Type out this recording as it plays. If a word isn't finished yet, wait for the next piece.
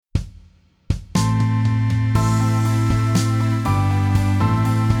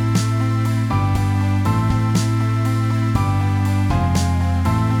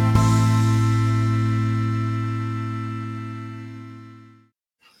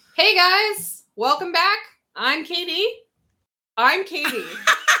Hey guys, welcome back. I'm Katie. I'm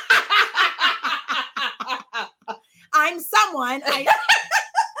someone. I'm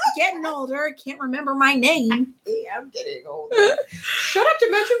getting older. Can't remember my name. Yeah, I'm getting older. Shut up,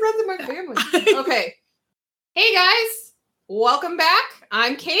 dementia runs in my family. Okay. Hey guys, welcome back.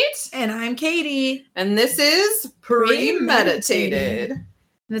 I'm Kate. And I'm Katie. And this is Premeditated. And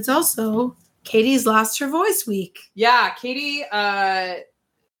it's also Katie's lost her voice week. Yeah, Katie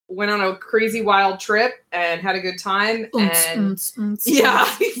went on a crazy wild trip and had a good time. Yeah,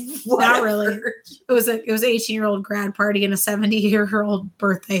 not really. It was an 18-year-old grad party and a 70-year-old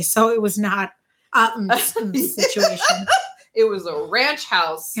birthday, so it was not a situation. It was a ranch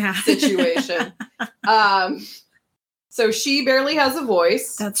house situation. So she barely has a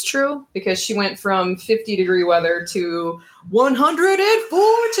voice. That's true. Because she went from 50-degree weather to 104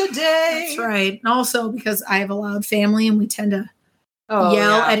 today. That's right. And also because I have a loud family and we tend to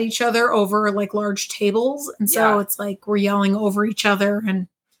yell at each other over like large tables. And so it's like we're yelling over each other, and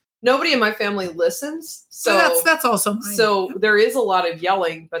nobody in my family listens. So that's also mine. So there is a lot of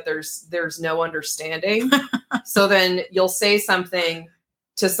yelling, but there's no understanding. So then you'll say something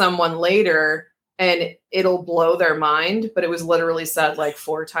to someone later and it'll blow their mind, but it was literally said like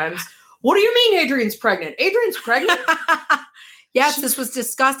 4 times. What do you mean Adrian's pregnant? Adrian's pregnant? Yes, this was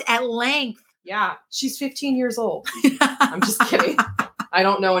discussed at length. Yeah, she's 15 years old. I'm just kidding. I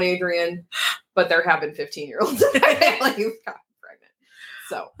don't know an Adrian, but there have been 15-year-olds in my family who've gotten pregnant.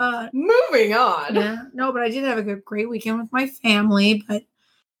 So, moving on. Yeah, no, but I did have a great weekend with my family. But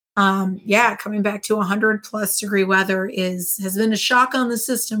coming back to 100+ degree weather has been a shock on the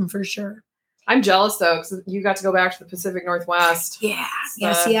system for sure. I'm jealous though, because you got to go back to the Pacific Northwest. Yeah,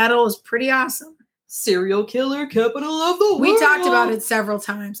 Seattle was pretty awesome. Serial killer capital of the world. We talked about it several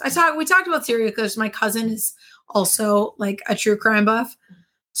times. We talked about serial killers. My cousin is also like a true crime buff.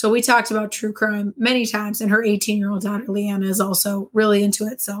 So we talked about true crime many times, and her 18-year-old daughter, Leanna, is also really into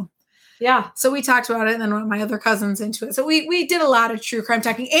it. So so we talked about it, and then one of my other cousins into it. So we did a lot of true crime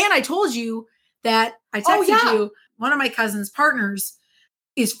talking. And I told you that I texted you, one of my cousin's partners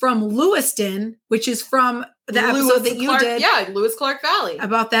is from Lewiston, which is from the episode that you did. Yeah, Lewis Clark Valley.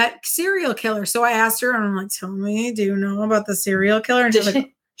 About that serial killer. So I asked her, and I'm like, tell me, do you know about the serial killer? And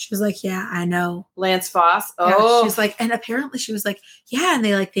she was like, yeah, I know. Lance Foss. Oh. Yeah, she's like, and apparently she was like, yeah, and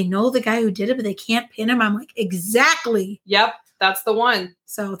they know the guy who did it, but they can't pin him. I'm like, exactly. Yep, that's the one.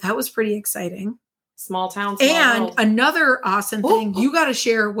 So that was pretty exciting. Small town, and another awesome thing, you got to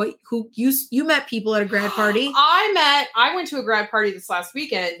share who you met people at a grad party. I went to a grad party this last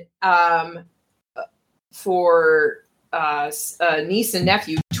weekend for a niece and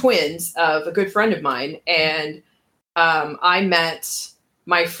nephew, twins of a good friend of mine, and I met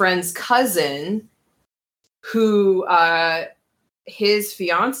my friend's cousin, who his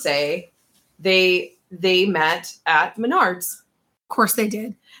fiance, they met at Menards. Of course they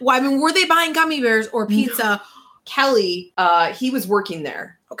did. Well, I mean, were they buying gummy bears or pizza? No. Kelly, he was working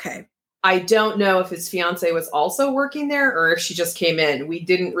there. Okay. I don't know if his fiance was also working there or if she just came in. We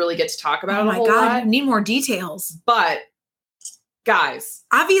didn't really get to talk about it a whole lot. Oh my God, I need more details. But, guys.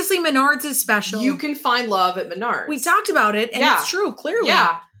 Obviously, Menards is special. You can find love at Menards. We talked about it, and it's true, clearly.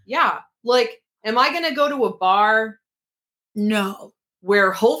 Yeah. Like, am I going to go to a bar? No.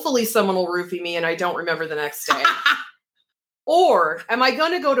 Where hopefully someone will roofie me and I don't remember the next day. Or am I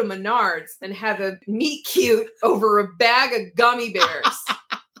going to go to Menards and have a meet cute over a bag of gummy bears?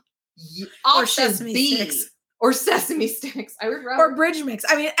 Or sesame sticks. Or sesame sticks. I would rather. Or bridge mix.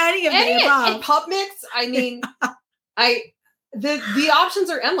 I mean, any of the above. And pup mix. I mean, the options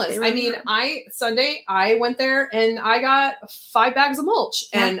are endless. I mean, Sunday I went there and I got 5 bags of mulch.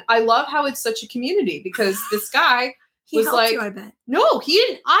 Yeah. And I love how it's such a community because this guy was like, I bet. No, he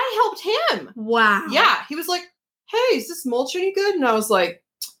didn't. I helped him. Wow. Yeah. He was like, hey, is this mulch any good? And I was like,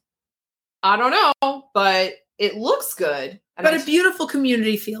 I don't know, but it looks good. And but a beautiful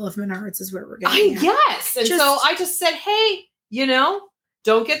community feel of Menards is where we're going. Yes. And so I just said, hey,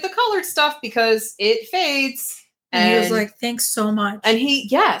 don't get the colored stuff because it fades. And he was like, thanks so much. And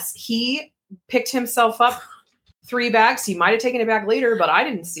he picked himself up 3 bags. He might have taken it back later, but I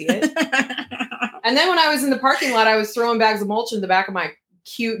didn't see it. And then when I was in the parking lot, I was throwing bags of mulch in the back of my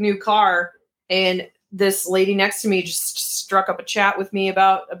cute new car. And this lady next to me just struck up a chat with me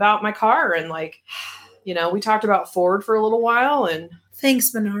about my car. And like, we talked about Ford for a little while. And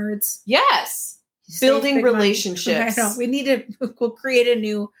thanks, Menards. Yes. Building relationships. I know. We'll create a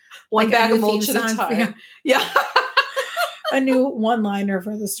new one bag of mulch at a time. Yeah. A new one-liner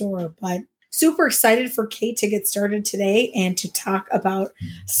for the store. But super excited for Kate to get started today and to talk about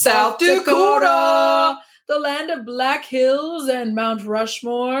South Dakota. The land of Black Hills and Mount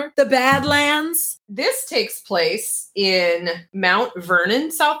Rushmore. The Badlands. This takes place in Mount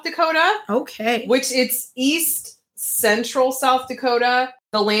Vernon, South Dakota. Okay. Which it's east central South Dakota.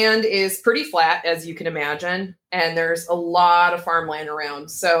 The land is pretty flat, as you can imagine, and there's a lot of farmland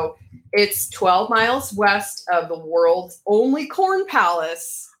around. So it's 12 miles west of the world's only corn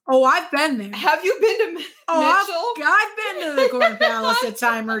palace. Oh, I've been there. Have you been to Mitchell? I've been to the Corn Palace a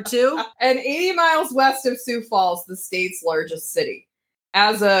time or two. And 80 miles west of Sioux Falls, the state's largest city.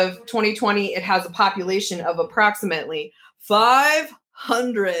 As of 2020, it has a population of approximately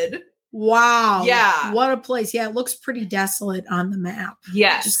 500. Wow. Yeah. What a place. Yeah, it looks pretty desolate on the map.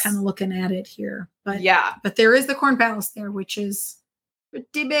 Yes. Just kind of looking at it here. But yeah. But there is the Corn Palace there, which is a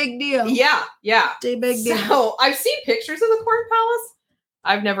pretty big deal. Yeah. Yeah. Pretty big deal. So I've seen pictures of the Corn Palace.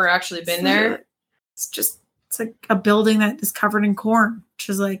 I've never actually been there. It's like a building that is covered in corn, which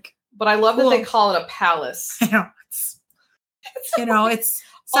is like. But I love that they call it a palace. I know. It's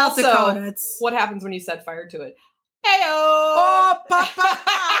South also, Dakota. It's what happens when you set fire to it? Heyo! Oh, papa!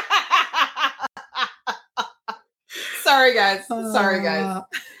 Sorry, guys.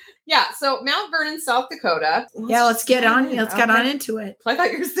 Yeah, so Mount Vernon, South Dakota. Let's get on. Let's get on into it. I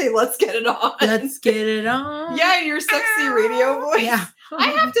thought you were saying, let's get it on. Let's get it on. Yeah, your sexy radio voice. Yeah. I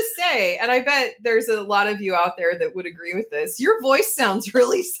have to say, and I bet there's a lot of you out there that would agree with this, your voice sounds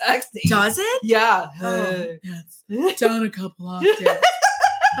really sexy. Does it? Yeah. Oh, yes. Down a couple octaves.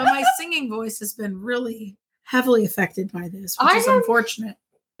 But my singing voice has been really heavily affected by this, which is unfortunate.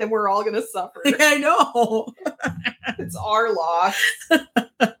 And we're all going to suffer. I know. It's our loss.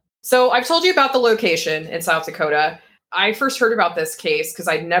 So I've told you about the location in South Dakota. I first heard about this case because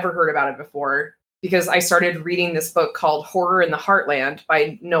I'd never heard about it before, because I started reading this book called Horror in the Heartland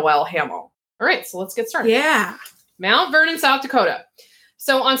by Noel Hamiel. All right, so let's get started. Yeah. Mount Vernon, South Dakota.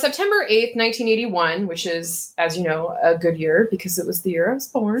 So on September 8th, 1981, which is, as you know, a good year because it was the year I was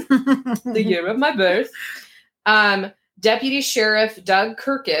born, the year of my birth, Deputy Sheriff Doug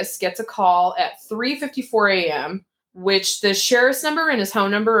Kirkus gets a call at 3:54 a.m., which the sheriff's number and his home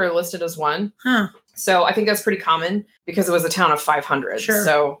number are listed as one. Huh. So I think that's pretty common because it was a town of 500. Sure.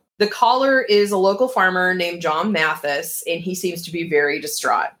 So the caller is a local farmer named John Mathis, and he seems to be very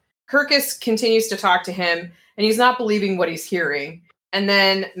distraught. Kirkus continues to talk to him, and he's not believing what he's hearing. And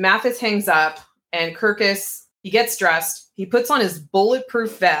then Mathis hangs up, and Kirkus, he gets dressed. He puts on his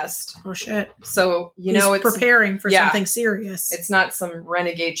bulletproof vest. Oh, shit. So, he's preparing for something serious. It's not some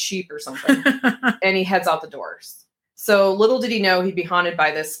renegade sheep or something. And he heads out the doors. So little did he know he'd be haunted by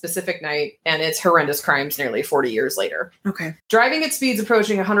this specific night and its horrendous crimes nearly 40 years later. Okay. Driving at speeds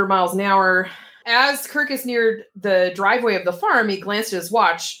approaching 100 miles an hour, as Kirkus neared the driveway of the farm, he glanced at his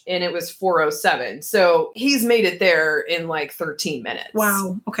watch and it was 4:07. So he's made it there in like 13 minutes.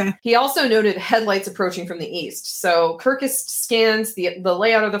 Wow. Okay. He also noted headlights approaching from the east. So Kirkus scans the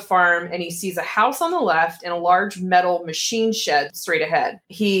layout of the farm and he sees a house on the left and a large metal machine shed straight ahead.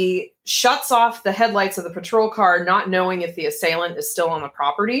 He shuts off the headlights of the patrol car, not knowing if the assailant is still on the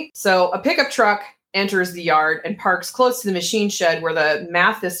property. So a pickup truck enters the yard and parks close to the machine shed where the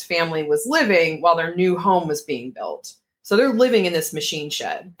Mathis family was living while their new home was being built. So they're living in this machine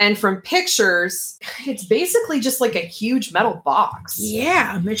shed. And from pictures, it's basically just like a huge metal box.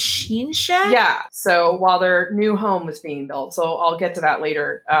 Yeah, a machine shed? Yeah. So while their new home was being built. So I'll get to that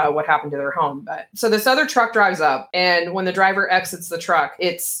later, what happened to their home. But so this other truck drives up, and when the driver exits the truck,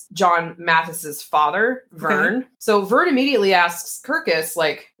 it's John Mathis's father, Vern. Okay. So Vern immediately asks Kirkus,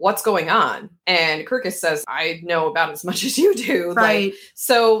 like, what's going on? And Kirkus says, I know about as much as you do. Right. Like,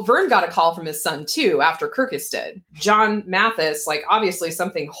 so Vern got a call from his son too, after Kirkus did. John Mathis, like, obviously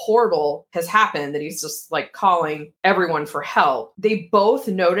something horrible has happened that he's just like calling everyone for help. They both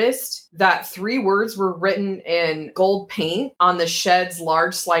noticed that 3 words were written in gold paint on the shed's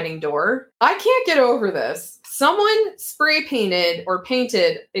large sliding door. I can't get over this. Someone spray painted or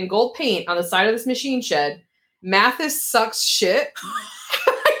painted in gold paint on the side of this machine shed, Mathis sucks shit.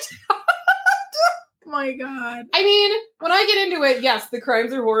 My God. I mean, when I get into it, yes, the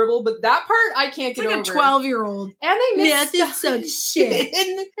crimes are horrible, but that part I can't get over. It's like a 12-year-old. And they missed Mathis shit.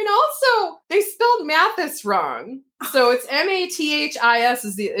 and also, they spelled Mathis wrong. So it's Mathis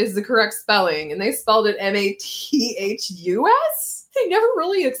is the correct spelling, and they spelled it Mathus. They never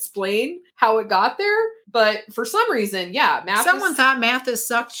really explained how it got there, but for some reason, yeah, Mathis. Someone thought Mathis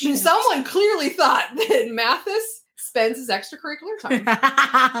sucked shit. Someone clearly thought that Mathis spends his extracurricular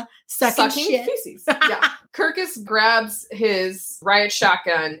time sucking shit. feces. Yeah. Kirkus grabs his riot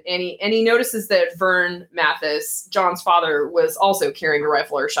shotgun and he notices that Vern Mathis, John's father, was also carrying a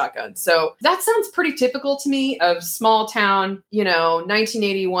rifle or a shotgun. So that sounds pretty typical to me of small town,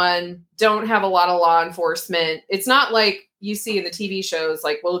 1981, don't have a lot of law enforcement. It's not like you see in the TV shows,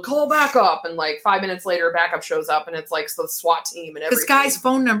 like, well, call backup, and like 5 minutes later, a backup shows up, and it's like the SWAT team and everything. This guy's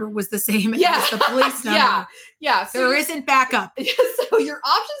phone number was the same as the police number. Yeah. So there isn't backup. So your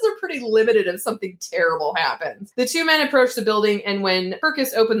options are pretty limited if something terrible happens. The two men approached the building, and when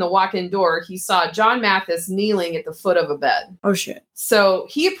Kirkus opened the walk-in door, he saw John Mathis kneeling at the foot of a bed. Oh, shit. So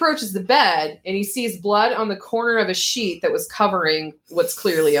he approaches the bed, and he sees blood on the corner of a sheet that was covering what's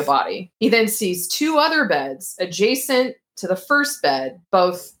clearly a body. He then sees two other beds adjacent to the first bed,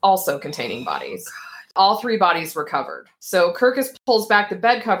 both also containing bodies. All three bodies were covered. So Kirkus pulls back the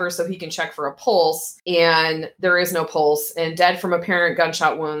bed cover so he can check for a pulse, and there is no pulse. And dead from apparent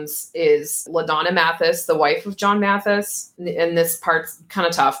gunshot wounds is LaDonna Mathis, the wife of John Mathis. And this part's kind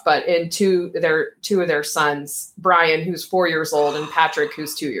of tough, but in two of their sons, Brian, who's 4 years old, and Patrick,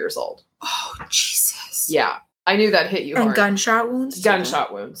 who's 2 years old. Oh, Jesus. Yeah. I knew that hit you hard. And gunshot wounds?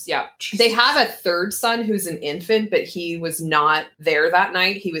 Gunshot wounds, yeah. Jesus. They have a third son who's an infant, but he was not there that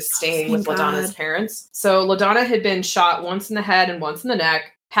night. He was staying with LaDonna's parents. So LaDonna had been shot once in the head and once in the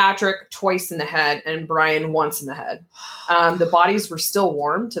neck, Patrick twice in the head, and Brian once in the head. The bodies were still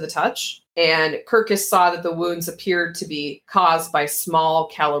warm to the touch, and Kirkus saw that the wounds appeared to be caused by small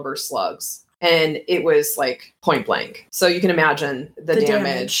caliber slugs. And it was like point blank. So you can imagine the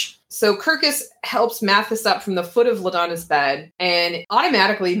damage. So Kirkus helps Mathis up from the foot of LaDonna's bed, and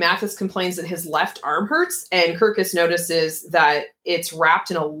automatically Mathis complains that his left arm hurts, and Kirkus notices that it's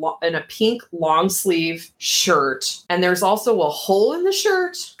wrapped in a pink long sleeve shirt, and there's also a hole in the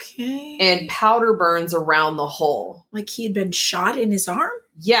shirt, and powder burns around the hole. Like he'd been shot in his arm?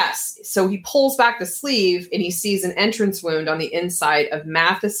 Yes. So he pulls back the sleeve, and he sees an entrance wound on the inside of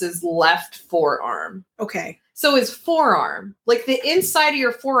Mathis's left forearm. Okay. So his forearm, like the inside of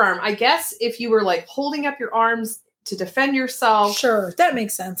your forearm, I guess if you were like holding up your arms to defend yourself. Sure. That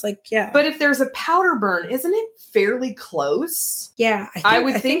makes sense. Like, yeah. But if there's a powder burn, isn't it fairly close? Yeah. I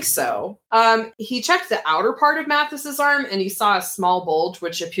would think so. He checked the outer part of Mathis's arm, and he saw a small bulge,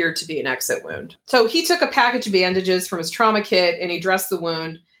 which appeared to be an exit wound. So he took a package of bandages from his trauma kit, and he dressed the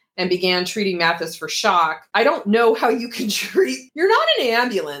wound and began treating Mathis for shock. I don't know how you can treat... You're not an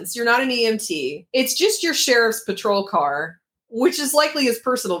ambulance. You're not an EMT. It's just your sheriff's patrol car, which is likely his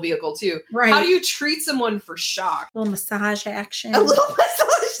personal vehicle, too. Right. How do you treat someone for shock? A little massage action. A little massage.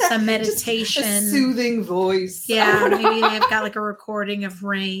 Some meditation. Just a soothing voice. Yeah, maybe they've got like a recording of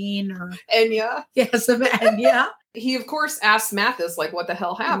rain or... Enya. Yeah, some Enya. He, of course, asks Mathis, like, what the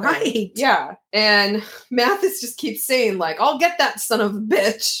hell happened? Right. Yeah. And Mathis just keeps saying, like, I'll get that son of a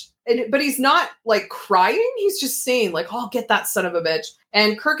bitch. But he's not, like, crying. He's just saying, like, I'll get that son of a bitch.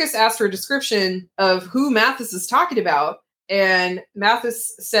 And Kirkus asked for a description of who Mathis is talking about. And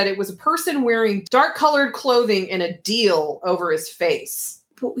Mathis said it was a person wearing dark-colored clothing and a deal over his face.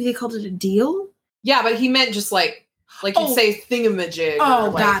 But they called it a deal? Yeah, but he meant just, like you'd say thingamajig.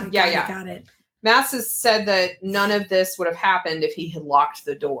 Oh, got it. Got it. Mathis said that none of this would have happened if he had locked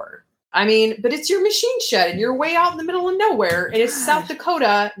the door. I mean, but it's your machine shed and you're way out in the middle of nowhere and it's South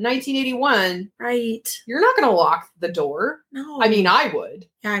Dakota, 1981. Right. You're not going to lock the door. No. I mean, I would.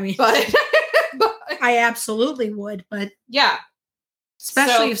 Yeah, I mean, but I absolutely would, but yeah.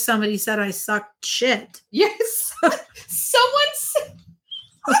 Especially if somebody said I sucked shit. Yes. Someone said.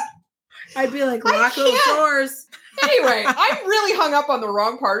 I'd be like, lock those doors. Anyway, I'm really hung up on the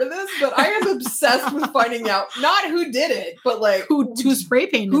wrong part of this, but I am obsessed with finding out not who did it, but like who spray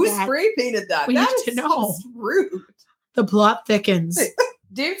painted that. Spray painted that. We need to know. Rude. The plot thickens.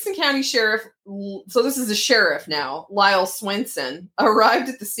 Davidson County Sheriff, so this is the sheriff now, Lyle Swenson, arrived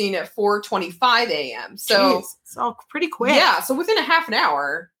at the scene at 4:25 a.m. So it's all pretty quick. Yeah, so within a half an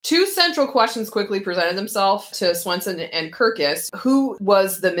hour, two central questions quickly presented themselves to Swenson and Kirkus. Who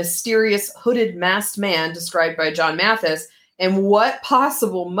was the mysterious hooded masked man described by John Mathis? And what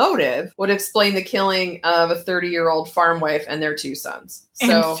possible motive would explain the killing of a 30-year-old farm wife and their two sons?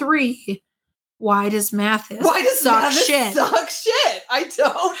 And three, why does Mathis suck shit? I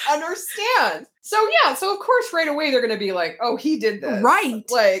don't understand. So of course right away they're going to be like, oh, he did this. Right.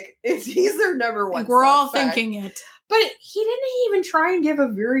 Like, he's their number one. We're all thinking it. But he didn't even try and give a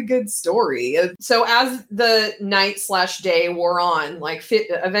very good story. So as the night/day wore on, like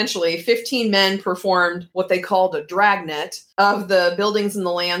eventually 15 men performed what they called a dragnet of the buildings and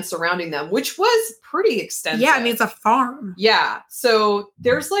the land surrounding them, which was pretty extensive. Yeah, I mean, it's a farm. Yeah. So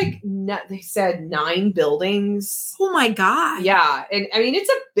there's like, they said 9 buildings. Oh my God. Yeah. And I mean, it's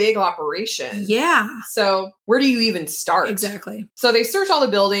a big operation. Yeah. So where do you even start? Exactly. So they search all the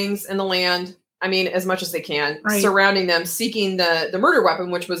buildings and the land. I mean, as much as they can, surrounding them, seeking the murder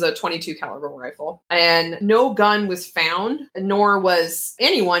weapon, which was a .22 caliber rifle. And no gun was found, nor was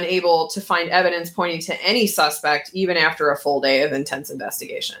anyone able to find evidence pointing to any suspect, even after a full day of intense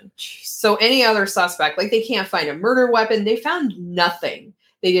investigation. Jeez. So any other suspect, like they can't find a murder weapon. They found nothing.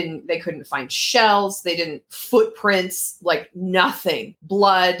 They couldn't find shells. They didn't footprints, like nothing.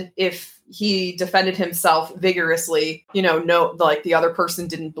 Blood. If he defended himself vigorously, no, like the other person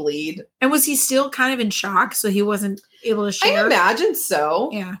didn't bleed. And was he still kind of in shock? So he wasn't able to share? I imagine so.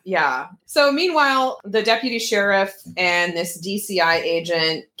 Yeah. Yeah. So meanwhile, the deputy sheriff and this DCI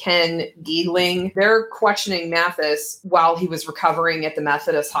agent, Ken Giegling, they're questioning Mathis while he was recovering at the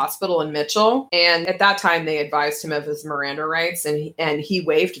Methodist Hospital in Mitchell. And at that time, they advised him of his Miranda rights, and he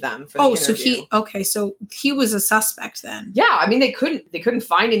waived them for the interview. So he was a suspect then. Yeah. I mean, they couldn't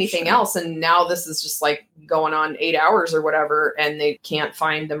find anything else. And now this is just like going on 8 hours or whatever, and they can't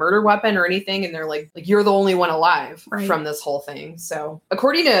find the murder weapon or anything. And they're like you're the only one alive from this whole thing. So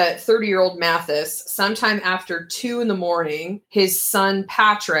according to 30-year-old Mathis, sometime after 2 a.m, his son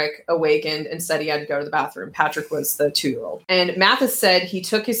Patrick awakened and said he had to go to the bathroom. Patrick was the 2-year-old. And Mathis said he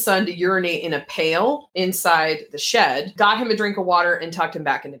took his son to urinate in a pail inside the shed, got him a drink of water, and tucked him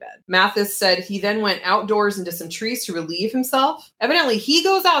back into bed. Mathis said he then went outdoors into some trees to relieve himself. Evidently, he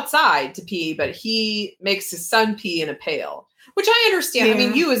goes outside to pee, but he makes his son pee in a pail. Which I understand. Yeah. I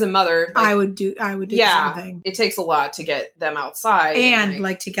mean, you as a mother, I would do something. It takes a lot to get them outside and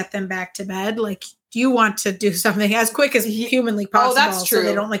like to get them back to bed. Like, you want to do something as quick as humanly possible. Oh, that's true. So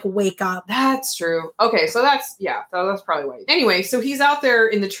they don't like wake up. That's true. Okay, so that's probably why. Anyway, so he's out there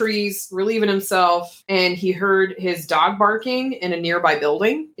in the trees relieving himself, and he heard his dog barking in a nearby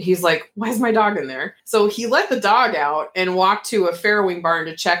building. He's like, why is my dog in there? So he let the dog out and walked to a farrowing barn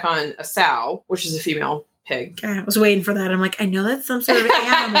to check on a sow, which is a female pig. Okay, I was waiting for that. I'm like, I know that's some sort of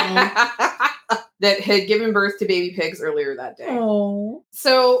animal. That had given birth to baby pigs earlier that day. Oh.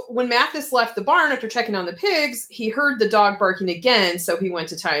 So when Mathis left the barn after checking on the pigs, he heard the dog barking again, so he went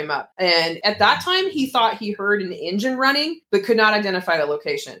to tie him up. And at that time, he thought he heard an engine running, but could not identify the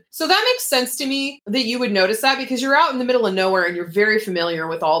location. So that makes sense to me that you would notice that, because you're out in the middle of nowhere and you're very familiar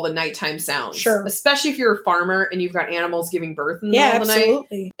with all the nighttime sounds. Sure. Especially if you're a farmer and you've got animals giving birth in the middle of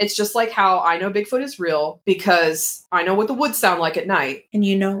the night. It's just like how I know Bigfoot is real, because I know what the woods sound like at night. And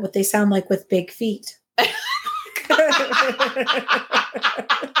you know what they sound like with big feet. Yeah,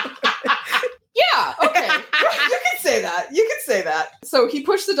 okay. You can say that. So he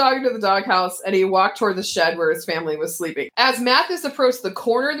pushed the dog into the doghouse and he walked toward the shed where his family was sleeping. As Mathis approached the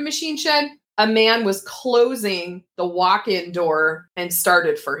corner of the machine shed, a man was closing the walk-in door and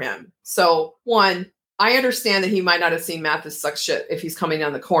started for him. So, one, I understand that he might not have seen Mathis suck shit if he's coming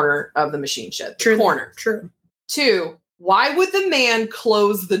down the corner of the machine shed. True. Corner. True. 2, why would the man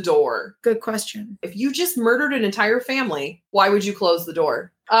close the door? Good question. If you just murdered an entire family, why would you close the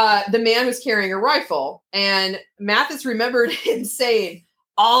door? The man was carrying a rifle, and Mathis remembered him saying,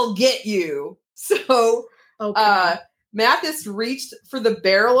 "I'll get you." So Mathis reached for the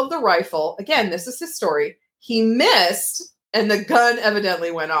barrel of the rifle. Again, this is his story. He missed, and the gun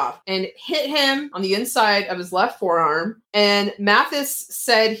evidently went off and hit him on the inside of his left forearm. And Mathis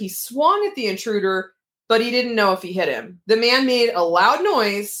said he swung at the intruder, but he didn't know if he hit him. The man made a loud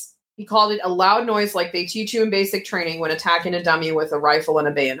noise. He called it a loud noise like they teach you in basic training when attacking a dummy with a rifle and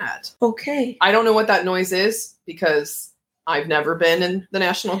a bayonet. Okay. I don't know what that noise is because I've never been in the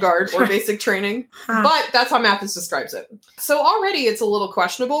National Guard or basic training, but that's how Mathis describes it. So already it's a little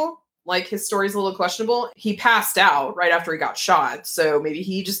questionable. Like, his story's a little questionable. He passed out right after he got shot, so maybe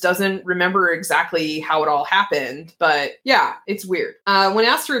he just doesn't remember exactly how it all happened. But yeah, it's weird. When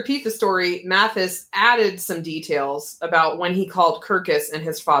asked to repeat the story, Mathis added some details about when he called Kirkus and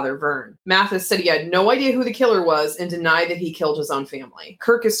his father Vern. Mathis said he had no idea who the killer was and denied that he killed his own family.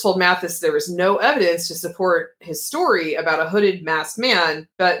 Kirkus told Mathis there was no evidence to support his story about a hooded masked man,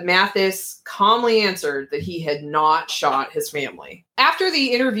 but Mathis calmly answered that he had not shot his family. After the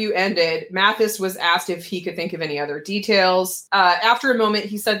interview ended, Mathis was asked if he could think of any other details. After a moment,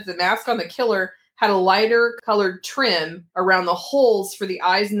 he said that the mask on the killer had a lighter colored trim around the holes for the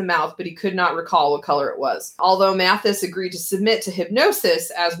eyes and the mouth, but he could not recall what color it was. Although Mathis agreed to submit to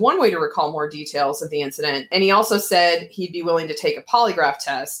hypnosis as one way to recall more details of the incident, and he also said he'd be willing to take a polygraph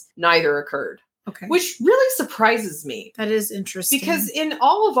test, neither occurred. Okay. Which really surprises me. That is interesting. Because in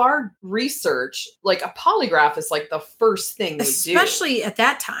all of our research, like a polygraph is like the first thing they do. Especially at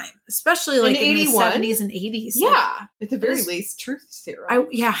that time. Especially like in the 70s and 80s. Yeah. Like, at the very least, truth serum.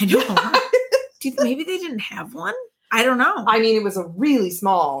 I know. Maybe they didn't have one? I don't know. I mean, it was a really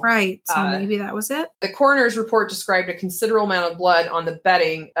small. Right. So maybe that was it. The coroner's report described a considerable amount of blood on the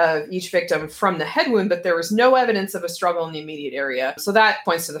bedding of each victim from the head wound, but there was no evidence of a struggle in the immediate area. So that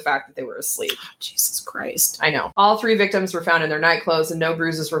points to the fact that they were asleep. Oh, Jesus Christ. I know. All 3 victims were found in their nightclothes and no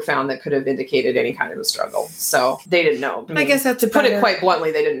bruises were found that could have indicated any kind of a struggle. So they didn't know. I guess that's to put it quite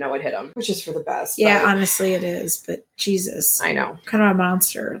bluntly, they didn't know it hit them, which is for the best. Yeah, honestly it is. But Jesus. I know. Kind of a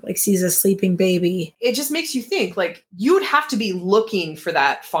monster. Like sees a sleeping baby. It just makes you think, like, you would have to be looking for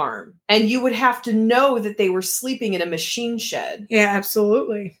that farm and you would have to know that they were sleeping in a machine shed. Yeah,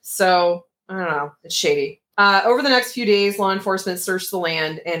 absolutely. So I don't know. It's shady. Over the next few days, law enforcement searched the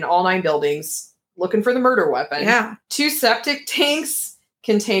land and all 9 buildings looking for the murder weapon. Yeah. 2 septic tanks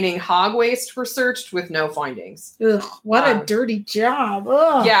containing hog waste were searched with no findings. Ugh, what a dirty job.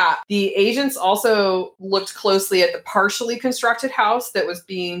 Ugh. Yeah. The agents also looked closely at the partially constructed house that was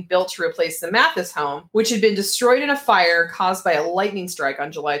being built to replace the Mathis home, which had been destroyed in a fire caused by a lightning strike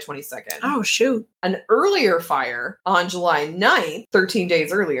on July 22nd. Oh, shoot. An earlier fire on July 9th, 13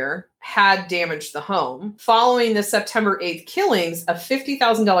 days earlier, had damaged the home. Following the September 8th killings, a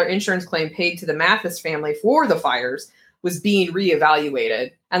 $50,000 insurance claim paid to the Mathis family for the fires was being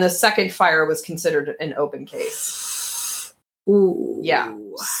reevaluated, and the second fire was considered an open case. Ooh. Yeah.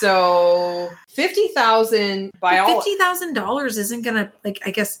 So $50,000 by all $50,000 isn't gonna, like,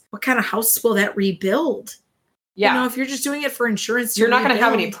 I guess, what kind of house will that rebuild? Yeah. You know, if you're just doing it for insurance, you're not going to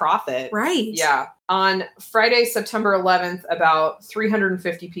have any profit. Right. Yeah. On Friday, September 11th, about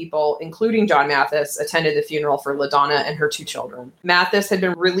 350 people, including John Mathis, attended the funeral for LaDonna and her 2 children. Mathis had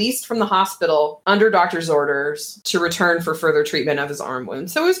been released from the hospital under doctor's orders to return for further treatment of his arm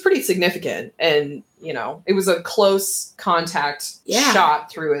wound. So it was pretty significant. And, you know, it was a close contact shot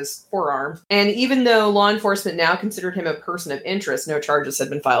through his forearm. And even though law enforcement now considered him a person of interest, no charges had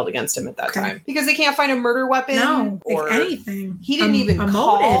been filed against him at that time. Because they can't find a murder weapon or anything. He didn't even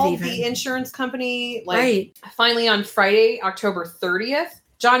call the insurance company. Finally, on Friday, October 30th,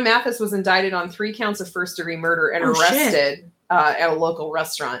 John Mathis was indicted on 3 counts of first-degree murder and arrested at a local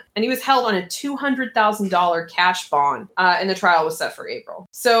restaurant. And he was held on a $200,000 cash bond, and the trial was set for April.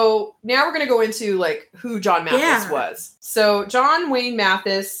 So now we're going to go into, like, who John Mathis was. So John Wayne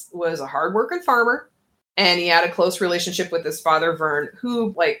Mathis was a hardworking farmer. And he had a close relationship with his father, Vern,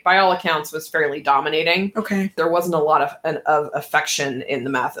 who, like, by all accounts, was fairly dominating. Okay. There wasn't a lot of affection in the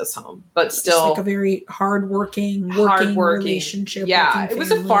Mathis home, but still. It's like a very hardworking relationship. Yeah, it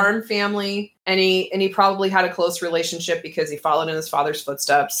was a farm family. And he probably had a close relationship because he followed in his father's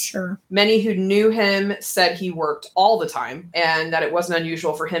footsteps. Sure. Many who knew him said he worked all the time and that it wasn't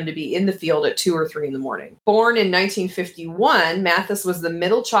unusual for him to be in the field at 2 or 3 in the morning. Born in 1951, Mathis was the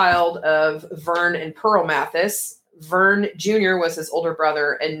middle child of Vern and Pearl Mathis. Vern Jr. was his older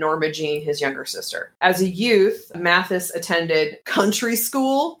brother and Norma Jean his younger sister. As a youth, Mathis attended country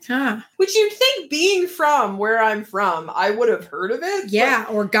school, which you'd think, being from where I'm from, I would have heard of it. Yeah,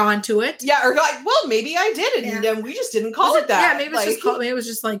 or gone to it. Yeah, or like, well, maybe I did, and we just didn't call it that. Yeah, maybe it was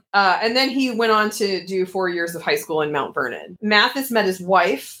just like. And then he went on to do 4 years of high school in Mount Vernon. Mathis met his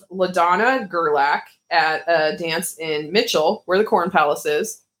wife, LaDonna Gerlach, at a dance in Mitchell, where the Corn Palace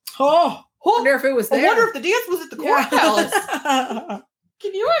is. Oh. I wonder if it was there. I wonder if the dance was at the Corn Palace.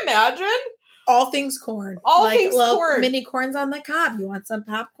 Can you imagine? All things corn. All things corn. Mini corns on the cob. You want some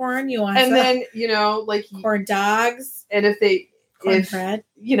popcorn? You want and then, you know, like corn dogs. And Cornbread.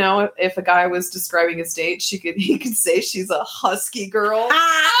 You know, if a guy was describing his date, he could say she's a husky girl.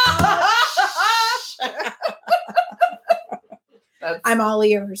 I'm all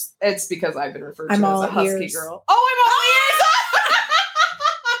ears. It's because I've been referred to as a husky girl. Oh, I'm all ears.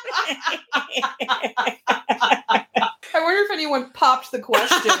 I wonder if anyone popped the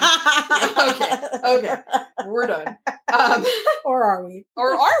question. Okay, we're done. Or are we?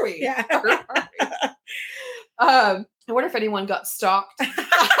 Yeah. I wonder if anyone got stalked.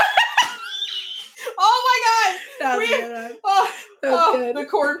 Oh my God! The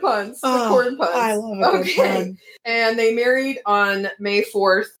corn puns. The corn puns. I love it. Okay. And they married on May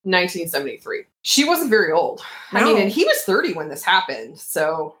 4th, 1973. She wasn't very old. No. I mean, and he was 30 when this happened.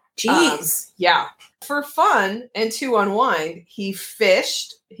 So, jeez. Yeah. For fun and to unwind, he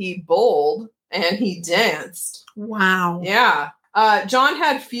fished, he bowled, and he danced. Wow. Yeah. John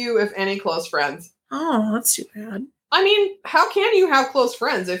had few, if any, close friends. Oh, that's too bad. I mean, how can you have close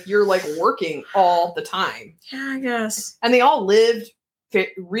friends if you're like working all the time? Yeah, I guess. And they all lived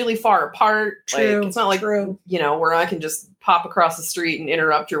really far apart. True. Like, it's not like, you know, where I can just pop across the street and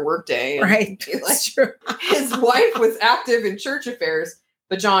interrupt your workday. Right. Like, true. His wife was active in church affairs,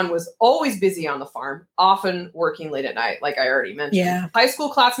 but John was always busy on the farm, often working late at night, like I already mentioned. Yeah. High school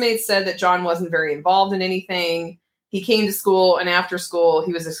classmates said that John wasn't very involved in anything. He came to school, and after school,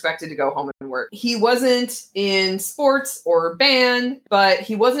 he was expected to go home and work. He wasn't in sports or band, but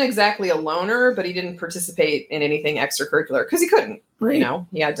he wasn't exactly a loner, but he didn't participate in anything extracurricular because he couldn't. Right. You know,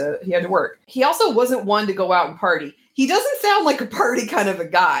 he had to work. He also wasn't one to go out and party. He doesn't sound like a party kind of a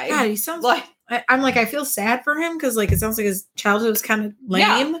guy. Yeah, he sounds like I'm like, I feel sad for him because like it sounds like his childhood was kind of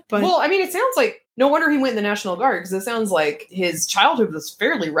lame. Yeah. But well, I mean, it sounds like no wonder he went in the National Guard because it sounds like his childhood was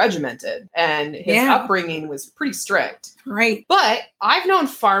fairly regimented and his upbringing was pretty strict. Right. But I've known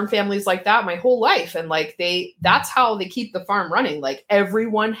farm families like that my whole life. And like that's how they keep the farm running. Like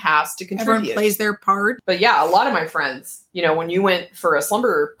everyone has to contribute. Everyone plays their part. But yeah, a lot of my friends, you know, when you went for a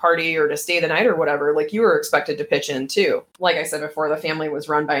slumber party or to stay the night or whatever, like you were expected to pitch in too. Like I said before, the family was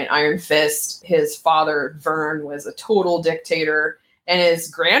run by an iron fist. His father, Vern, was a total dictator. And his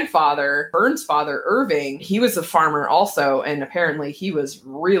grandfather, Vern's father, Irving, he was a farmer also. And apparently he was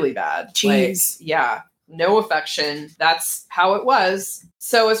really bad. Jeez. Like, yeah. No affection. That's how it was.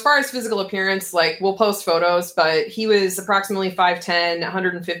 So as far as physical appearance, like we'll post photos, but he was approximately 5'10",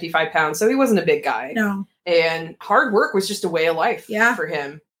 155 pounds. So he wasn't a big guy. No. And hard work was just a way of life for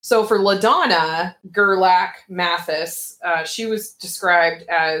him. So for LaDonna Gerlach Mathis, she was described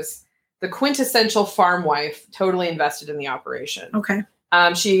as the quintessential farm wife, totally invested in the operation. Okay.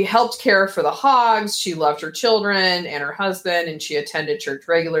 She helped care for the hogs. She loved her children and her husband, and she attended church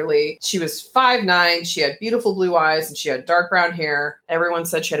regularly. She was 5'9". She had beautiful blue eyes, and she had dark brown hair. Everyone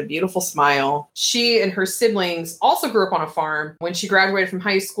said she had a beautiful smile. She and her siblings also grew up on a farm. When she graduated from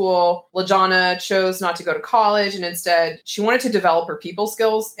high school, LaDonna chose not to go to college, and instead she wanted to develop her people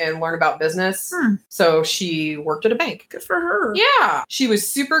skills and learn about business. So she worked at a bank. Good for her. Yeah. She was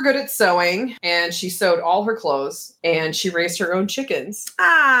super good at sewing, and she sewed all her clothes, and she raised her own chickens.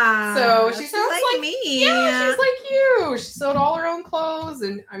 So she sounds like me. Yeah, she's like you. She sewed all her own clothes.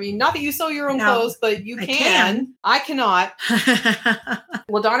 And I mean, not that you sew your own clothes, but you can. I cannot.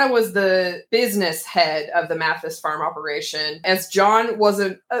 LaDonna was the business head of the Mathis farm operation, as John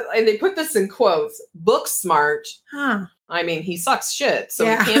wasn't, and they put this in quotes, book smart. I mean, he sucks shit, so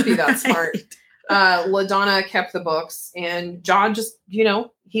he can't be that smart. LaDonna kept the books, and John just, you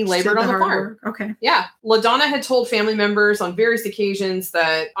know, he labored on the farm. Okay. Yeah. LaDonna had told family members on various occasions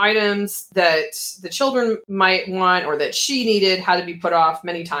that items that the children might want or that she needed had to be put off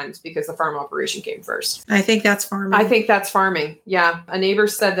many times because the farm operation came first. I think that's farming. Yeah. A neighbor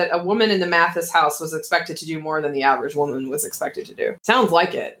said that a woman in the Mathis house was expected to do more than the average woman was expected to do. Sounds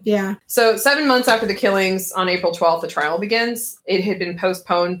like it. Yeah. So 7 months after the killings, on April 12th, the trial begins. It had been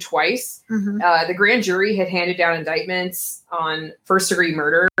postponed twice. The grand jury had handed down indictments on first-degree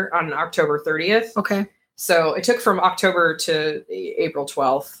murder on October 30th. Okay. So it took from October to April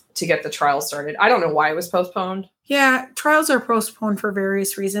 12th to get the trial started. I don't know why it was postponed. Yeah, trials are postponed for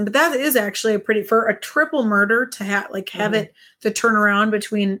various reasons, but that is actually for a triple murder to have it the turnaround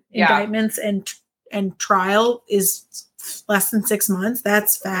between indictments and trial is less than 6 months.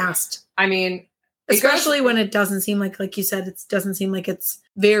 That's fast. I mean, especially when it doesn't seem like you said, it doesn't seem like it's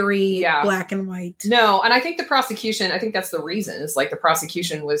very black and white. No, and I think the prosecution, I think that's the reason. It's like the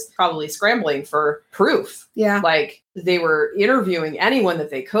prosecution was probably scrambling for proof. Yeah. Like they were interviewing anyone that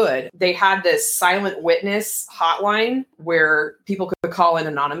they could. They had this silent witness hotline where people could call in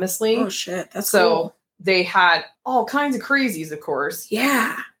anonymously. Oh shit, that's so cool. They had all kinds of crazies, of course.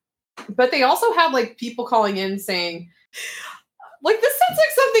 Yeah. But they also had like people calling in saying, like, this sounds like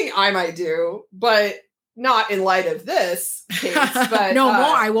something I might do, but not in light of this case. But no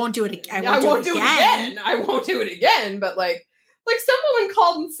more. I won't do it again. I won't do it again. I won't do it again. But like some woman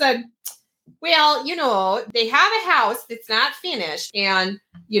called and said, well, you know, they have a house that's not finished, and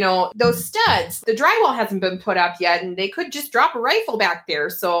you know, those studs, the drywall hasn't been put up yet, and they could just drop a rifle back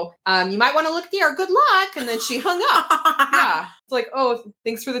there. So you might want to look there. Good luck. And then she hung up. Yeah. It's like, oh,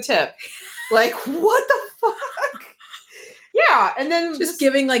 thanks for the tip. Like, what the fuck? Yeah, and then just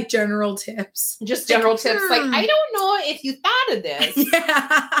giving like general tips. Just general tips. Like, I don't know if you thought of this.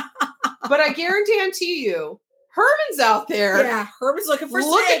 Yeah. But I guarantee you, Herman's out there. Yeah, Herman's looking for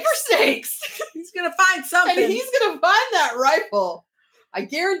snakes. He's going to find something. And he's going to find that rifle. I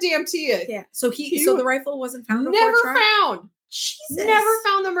guarantee it. Yeah. So the rifle wasn't found before Never trial? found. Jesus. Never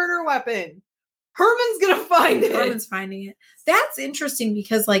found the murder weapon. Herman's going to find it. Herman's finding it. That's interesting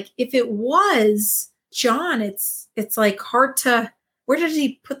because, like, if it was John, it's like hard to. Where did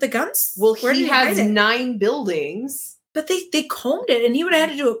he put the guns? Well, Where he did has hide it? 9 buildings. But they combed it, and he would have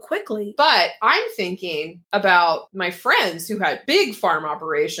had to do it quickly. But I'm thinking about my friends who had big farm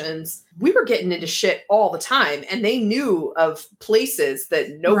operations. We were getting into shit all the time, and they knew of places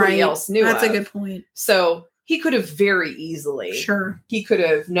that nobody else knew That's of. a good point. So he could have very easily. Sure. He could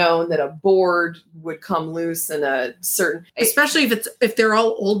have known that a board would come loose in a certain. Especially if they're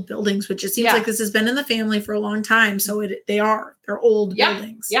all old buildings, which it seems like this has been in the family for a long time. So they're old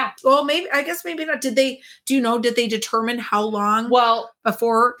buildings. Yeah. Well, maybe not. Did they determine how long? Well,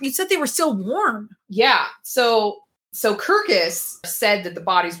 before you said they were still warm. Yeah. So Kirkus said that the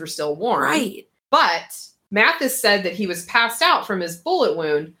bodies were still warm. Right. But Mathis said that he was passed out from his bullet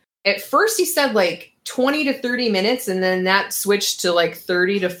wound. At first he said like 20 to 30 minutes, and then that switched to like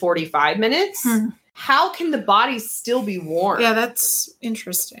 30 to 45 minutes. How can the bodies still be warm? Yeah, that's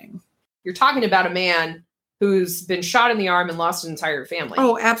interesting. You're talking about a man who's been shot in the arm and lost an entire family.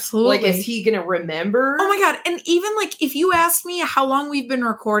 Oh, absolutely. Like, is he going to remember? Oh my God. And even like, if you asked me how long we've been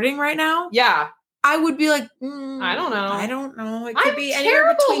recording right now. Yeah. I would be like, I don't know. It could be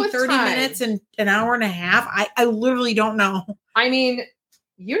anywhere between 30 minutes and an hour and a half. I literally don't know. I mean,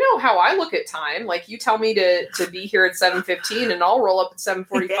 you know how I look at time. Like, you tell me to be here at 7:15 and I'll roll up at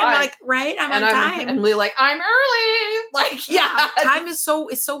 7:45. Like, right? I'm on time. And we're like, I'm early. Like, yeah. Time is so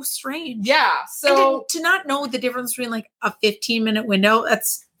strange. Yeah. So to not know the difference between like a 15-minute window,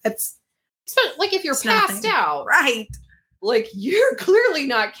 that's like if you're passed out. Right. Like, you're clearly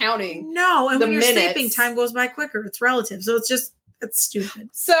not counting. No, and when you're minutes. sleeping, time goes by quicker. It's relative. So it's stupid.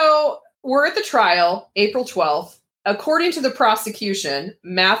 So we're at the trial, April 12th. According to the prosecution,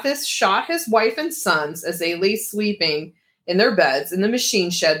 Mathis shot his wife and sons as they lay sleeping in their beds in the machine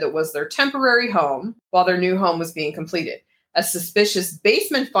shed that was their temporary home while their new home was being completed. A suspicious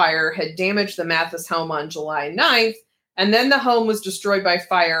basement fire had damaged the Mathis home on July 9th, and then the home was destroyed by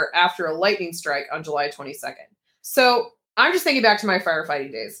fire after a lightning strike on July 22nd. So I'm just thinking back to my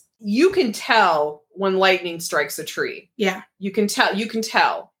firefighting days. You can tell when lightning strikes a tree. Yeah. You can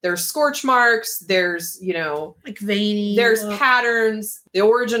tell. There's scorch marks. There's, like veiny. There's patterns, the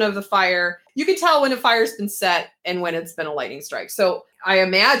origin of the fire. You can tell when a fire's been set and when it's been a lightning strike. So I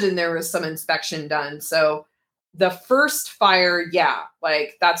imagine there was some inspection done. So the first fire,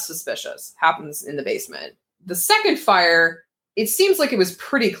 like that's suspicious. Happens in the basement. The second fire, it seems like it was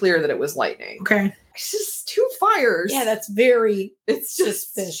pretty clear that it was lightning. Okay. It's just 2 fires. Yeah, that's very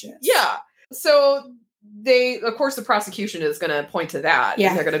suspicious. Yeah. So of course, the prosecution is going to point to that. Yeah.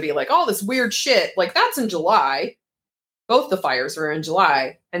 And they're going to be like, oh, this weird shit. Like, that's in July. Both the fires were in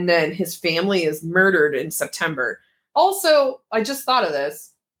July. And then his family is murdered in September. Also, I just thought of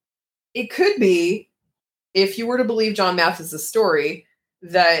this. It could be, if you were to believe John Mathis's story,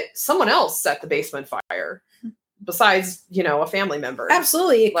 that someone else set the basement fire. Besides, a family member.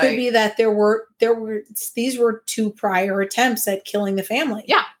 Absolutely. It could be that these were 2 prior attempts at killing the family.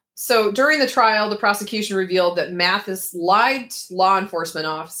 Yeah. So during the trial, the prosecution revealed that Mathis lied to law enforcement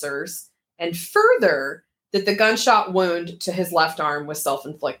officers, and further that the gunshot wound to his left arm was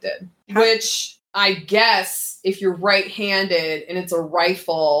self-inflicted, which I guess if you're right-handed and it's a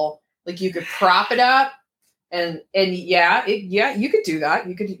rifle, like you could prop it up and you could do that.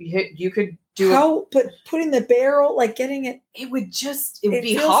 You could do but putting the barrel, like getting it, it would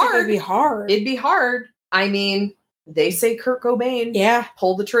be hard. Like it'd be hard. It'd be hard. I mean, they say Kurt Cobain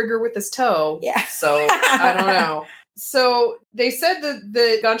pulled the trigger with his toe. Yeah. So I don't know. So they said that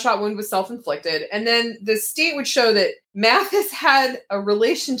the gunshot wound was self-inflicted. And then the state would show that Mathis had a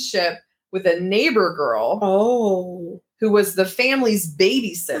relationship with a neighbor girl. Oh. Who was the family's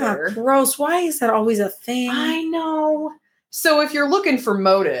babysitter. Oh, gross. Why is that always a thing? I know. So if you're looking for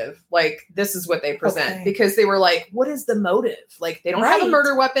motive, like, this is what they present. Okay. Because they were like, what is the motive? Like, they don't have a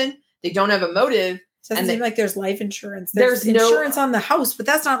murder weapon. They don't have a motive. It doesn't seem like there's life insurance. There's insurance on the house, but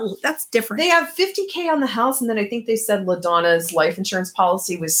that's different. They have $50K on the house. And then I think they said LaDonna's life insurance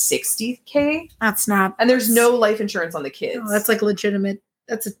policy was $60K. That's not. And there's no life insurance on the kids. No, that's like legitimate.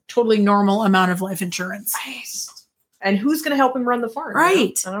 That's a totally normal amount of life insurance. Right. And who's going to help him run the farm?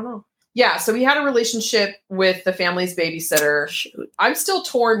 Right. I don't know. Yeah, so he had a relationship with the family's babysitter. Shoot. I'm still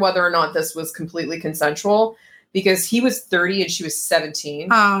torn whether or not this was completely consensual because he was 30 and she was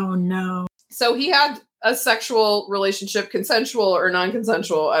 17. Oh, no. So he had a sexual relationship, consensual or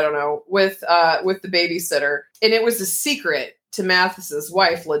non-consensual, I don't know, with the babysitter. And it was a secret to Mathis's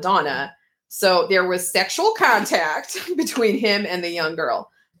wife, LaDonna. So there was sexual contact between him and the young girl.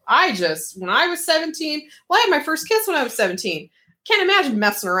 When I was 17, I had my first kiss when I was 17. Can't imagine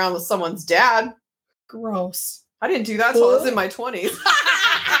messing around with someone's dad. Gross. I didn't do that till I was in my 20s.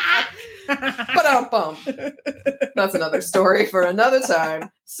 But that's another story for another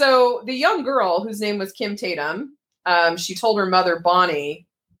time. So the young girl, whose name was Kim Tatum, she told her mother, Bonnie,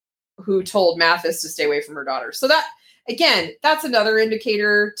 who told Mathis to stay away from her daughter. So that, again, that's another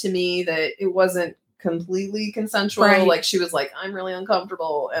indicator to me that it wasn't completely consensual. Right. Like, she was like, I'm really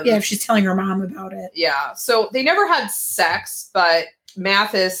uncomfortable. And yeah, if she's telling her mom about it. yeah. So they never had sex, but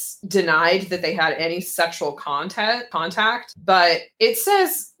Mathis denied that they had any sexual contact, but it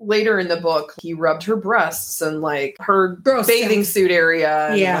says later in the book he rubbed her breasts and like her Gross bathing stuff. suit area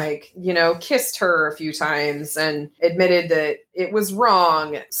and Yeah. like, you know, kissed her a few times and admitted that it was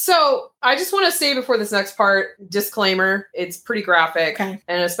wrong. So I just want to say before this next part, disclaimer, it's pretty graphic. Okay.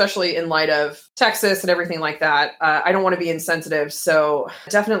 And especially in light of Texas and everything like that, I don't want to be insensitive. So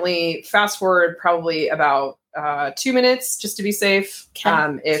definitely fast forward probably about 2 minutes just to be safe.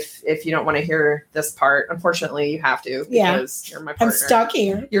 Okay. If you don't want to hear this part, unfortunately you have to because you're my partner. I'm stuck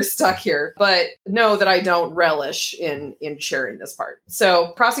here. You're stuck here, but know that I don't relish in sharing this part.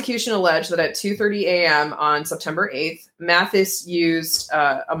 So prosecution alleged that at 2:30 a.m. on September 8th, Mathis used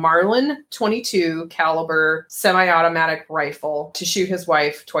a Marlin 22 caliber semi-automatic rifle to shoot his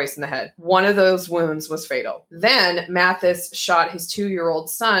wife twice in the head. One of those wounds was fatal. Then Mathis shot his 2-year-old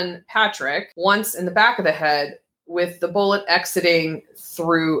son, Patrick, once in the back of the head with the bullet exiting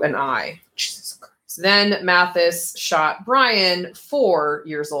through an eye. Jesus Christ. Then Mathis shot Brian, 4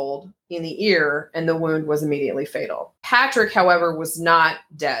 years old, in the ear, and the wound was immediately fatal. Patrick, however, was not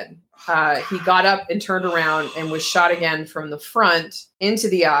dead. He got up and turned around and was shot again from the front into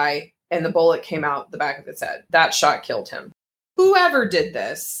the eye, and the bullet came out the back of his head. That shot killed him. Whoever did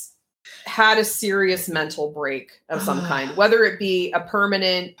this had a serious mental break of some kind, whether it be a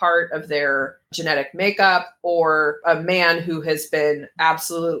permanent part of their genetic makeup or a man who has been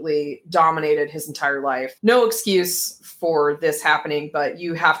absolutely dominated his entire life. No excuse for this happening, but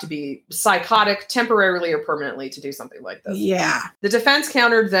you have to be psychotic temporarily or permanently to do something like this. Yeah. The defense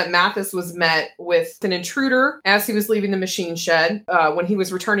countered that Mathis was met with an intruder as he was leaving the machine shed when he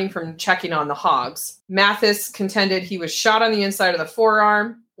was returning from checking on the hogs. Mathis contended he was shot on the inside of the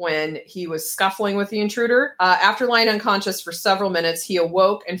forearm when he was scuffling with the intruder. After lying unconscious for several minutes, he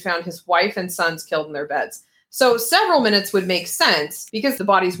awoke and found his wife and sons killed in their beds. So several minutes would make sense because the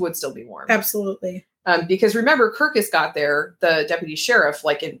bodies would still be warm. Absolutely. Because remember, Kirkus got there, the deputy sheriff,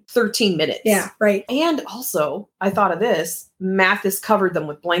 like in 13 minutes. Yeah, right. And also, I thought of this, Mathis covered them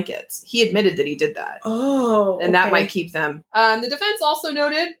with blankets. He admitted that he did that. Oh. And that might keep them. The defense also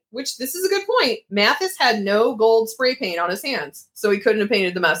noted, which this is a good point, Mathis had no gold spray paint on his hands, so he couldn't have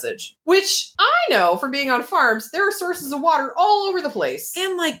painted the message. Which I know from being on farms, there are sources of water all over the place.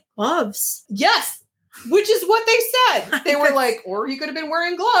 And like gloves. Yes. Which is what they said. They were like, or he could have been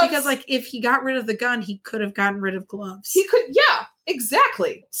wearing gloves. Because like if he got rid of the gun, he could have gotten rid of gloves. He could, yeah,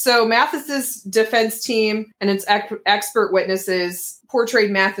 exactly. So Mathis's defense team and its expert witnesses portrayed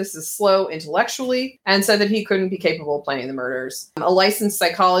Mathis as slow intellectually and said that he couldn't be capable of planning the murders. A licensed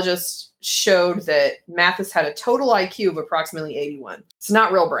psychologist showed that Mathis had a total IQ of approximately 81. It's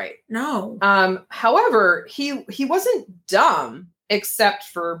not real bright. No. However, he wasn't dumb except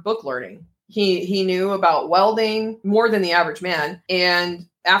for book learning. He knew about welding more than the average man. And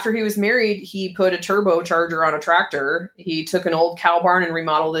after he was married, he put a turbocharger on a tractor. He took an old cow barn and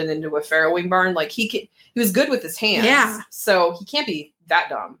remodeled it into a farrowing barn. Like he was good with his hands. Yeah. So he can't be that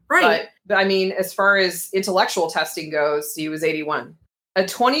dumb. Right. But I mean, as far as intellectual testing goes, he was 81. A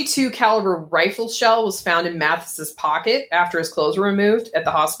 22 caliber rifle shell was found in Mathis's pocket after his clothes were removed at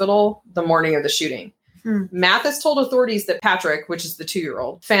the hospital the morning of the shooting. Mathis told authorities that Patrick, which is the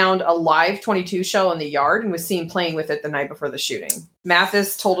 2-year-old, found a live 22 shell in the yard and was seen playing with it the night before the shooting.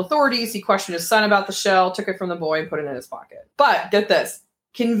 Mathis told authorities he questioned his son about the shell, took it from the boy, and put it in his pocket. But get this.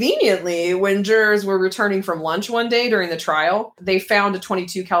 Conveniently, when jurors were returning from lunch one day during the trial, they found a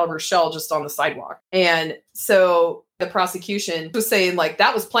 22 caliber shell just on the sidewalk. And so the prosecution was saying like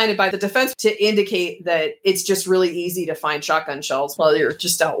that was planted by the defense to indicate that it's just really easy to find shotgun shells while you're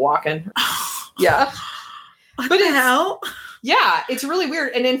just out walking. Yeah. What the hell? Yeah, it's really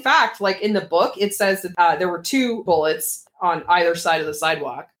weird. And in fact, like in the book, it says that there were 2 bullets on either side of the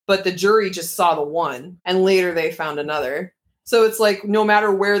sidewalk, but the jury just saw the one and later they found another. So it's like, no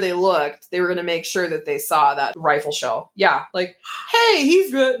matter where they looked, they were going to make sure that they saw that rifle shell. Yeah. Like, hey,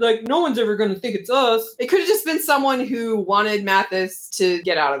 he's good. Like, no one's ever going to think it's us. It could have just been someone who wanted Mathis to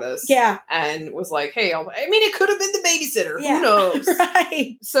get out of this. Yeah. And was like, hey, it could have been the babysitter. Yeah. Who knows?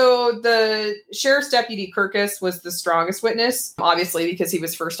 Right. So the sheriff's deputy, Kirkus, was the strongest witness, obviously, because he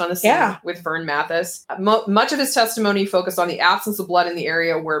was first on the scene with Vern Mathis. Much of his testimony focused on the absence of blood in the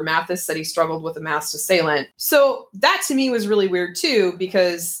area where Mathis said he struggled with a masked assailant. So that to me was really weird too,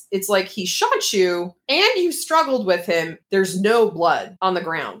 because it's like he shot you and you struggled with him. There's no blood on the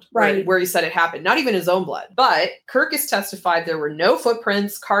ground where he said it happened, not even his own blood. But Kirkus testified there were no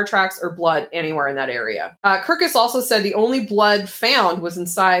footprints, car tracks, or blood anywhere in that area. Kirkus also said the only blood found was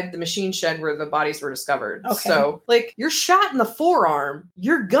inside the machine shed where the bodies were discovered. Okay. So, like, you're shot in the forearm,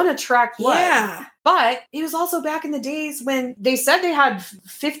 you're gonna track blood. Yeah. But it was also back in the days when they said they had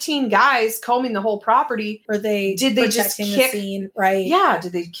 15 guys combing the whole property. Or did they just kick the scene? Right. Yeah.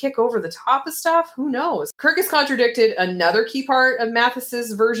 Did they kick over the top of stuff? Who knows? Kirkus contradicted another key part of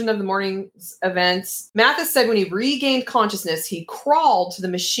Mathis's version of the morning's events. Mathis said when he regained consciousness, he crawled to the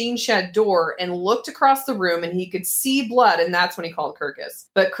machine shed door and looked across the room and he could see blood. And that's when he called Kirkus.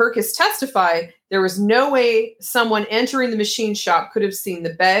 But Kirkus testified there was no way someone entering the machine shop could have seen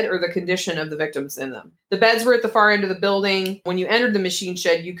the bed or the condition of the victims in them. The beds were at the far end of the building. When you entered the machine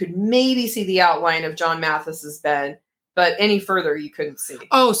shed, you could maybe see the outline of John Mathis's bed, but any further you couldn't see.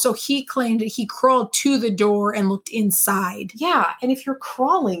 Oh, so he claimed that he crawled to the door and looked inside. Yeah, and if you're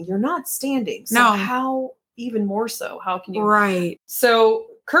crawling, you're not standing. So how even more so? How can you? Right. So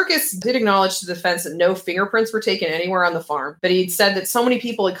Kirkus did acknowledge to the defense that no fingerprints were taken anywhere on the farm, but he'd said that so many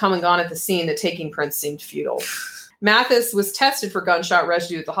people had come and gone at the scene that taking prints seemed futile. Mathis was tested for gunshot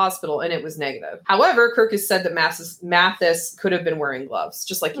residue at the hospital, and it was negative. However, Kirkus said that Mathis could have been wearing gloves,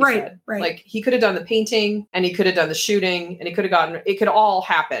 just like you said. Right. Like, he could have done the painting, and he could have done the shooting, and it could all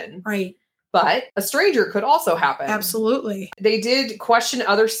happen. Right. But a stranger could also happen. Absolutely. They did question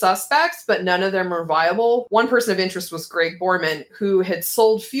other suspects, but none of them were viable. One person of interest was Greg Borman, who had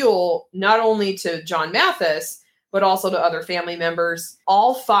sold fuel not only to John Mathis, but also to other family members.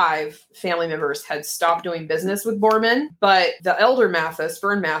 All 5 family members had stopped doing business with Borman, but the elder Mathis,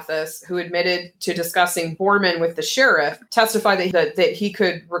 Vern Mathis, who admitted to discussing Borman with the sheriff, testified that he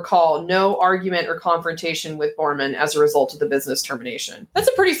could recall no argument or confrontation with Borman as a result of the business termination. That's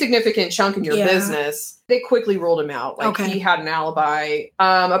a pretty significant chunk in your business. They quickly ruled him out. Like, he had an alibi.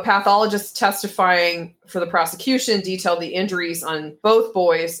 A pathologist testifying for the prosecution detailed the injuries on both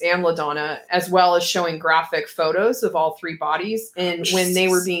boys and LaDonna, as well as showing graphic photos of all 3 bodies. And when they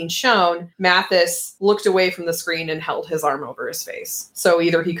were being shown, Mathis looked away from the screen and held his arm over his face. So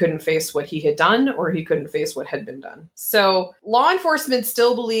either he couldn't face what he had done or he couldn't face what had been done. So law enforcement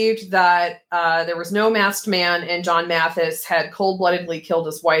still believed that there was no masked man and John Mathis had cold-bloodedly killed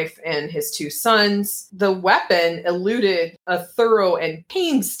his wife and his 2 sons. The weapon eluded a thorough and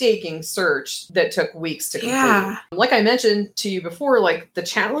painstaking search that took weeks to complete. Yeah. Like I mentioned to you before, like, the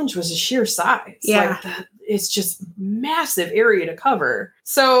challenge was a sheer size. Yeah. Like, it's just massive area to cover.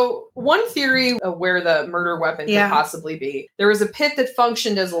 So one theory of where the murder weapon could possibly be, there was a pit that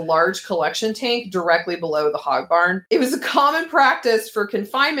functioned as a large collection tank directly below the hog barn. It was a common practice for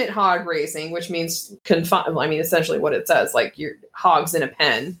confinement hog raising, which means essentially what it says, like your hogs in a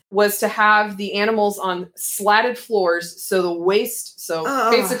pen, was to have the animals on slatted floors. So the waste,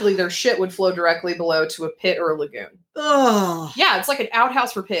 basically their shit would flow directly below to a pit or a lagoon. Oh. Yeah, it's like an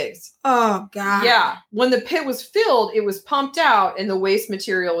outhouse for pigs. Oh, God. Yeah. When the pit was filled, it was pumped out and the waste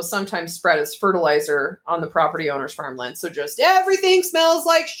material was sometimes spread as fertilizer on the property owner's farmland. So just everything smells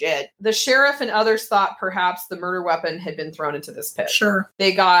like shit. The sheriff and others thought perhaps the murder weapon had been thrown into this pit. Sure.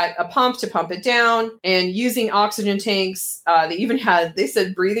 They got a pump to pump it down, and using oxygen tanks, they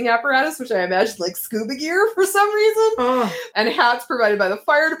said breathing apparatus, which I imagine like scuba gear for some reason, and hats provided by the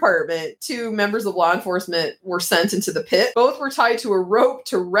fire department. 2 members of law enforcement were sent into the pit. Both were tied to a rope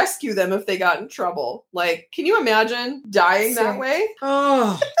to rescue them if they got in trouble. Like, can you imagine dying that way?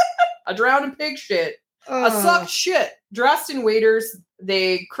 Oh. A drowned in pig shit. A sucked shit. Dressed in waders,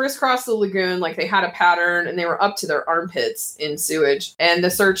 they crisscrossed the lagoon like they had a pattern, and they were up to their armpits in sewage. And the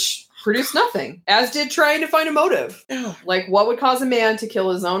search produced nothing, as did trying to find a motive. Like, what would cause a man to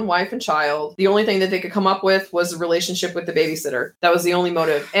kill his own wife and child? The only thing that they could come up with was a relationship with the babysitter. That was the only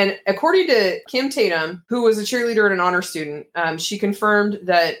motive. And according to Kim Tatum, who was a cheerleader and an honor student, she confirmed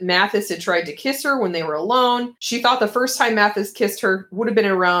that Mathis had tried to kiss her when they were alone. She thought the first time Mathis kissed her would have been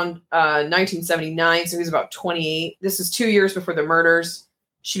around 1979, so he was about 28. This was 2 years before the murders.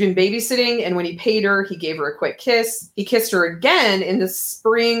 She'd been babysitting, and when he paid her, he gave her a quick kiss. He kissed her again in the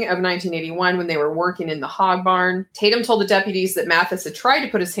spring of 1981 when they were working in the hog barn. Tatum told the deputies that Mathis had tried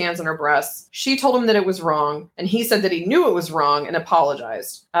to put his hands on her breasts. She told him that it was wrong, and he said that he knew it was wrong and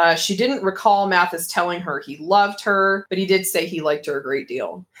apologized. She didn't recall Mathis telling her he loved her, but he did say he liked her a great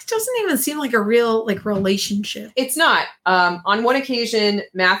deal. It doesn't even seem like a real relationship. It's not. On one occasion,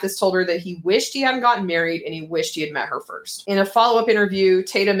 Mathis told her that he wished he hadn't gotten married and he wished he had met her first. In a follow-up interview,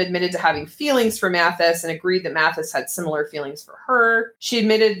 Tatum admitted to having feelings for Mathis and agreed that Mathis had similar feelings for her. She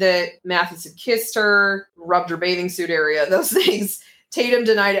admitted that Mathis had kissed her, rubbed her bathing suit area, those things. Tatum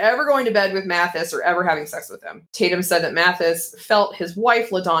denied ever going to bed with Mathis or ever having sex with him. Tatum said that Mathis felt his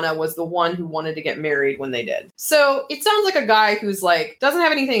wife, LaDonna, was the one who wanted to get married when they did. So it sounds like a guy who's like, doesn't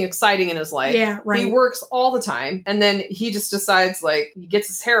have anything exciting in his life. Yeah, right. He works all the time. And then he just decides, like, he gets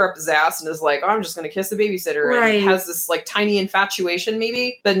his hair up his ass and is like, oh, I'm just going to kiss the babysitter. Right. And has this like tiny infatuation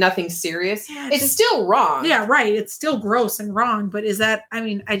maybe, but nothing serious. Yeah, it's still wrong. Yeah, right. It's still gross and wrong. But is that, I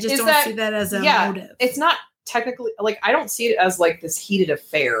mean, I just don't see that as a motive. It's not technically, like, I don't see it as like this heated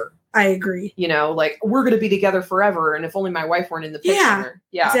affair. I agree. You know, like, we're going to be together forever. And if only my wife weren't in the picture.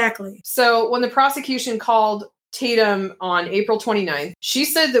 Yeah, exactly. So when the prosecution called Tatum on April 29th, she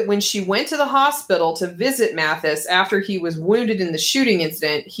said that when she went to the hospital to visit Mathis after he was wounded in the shooting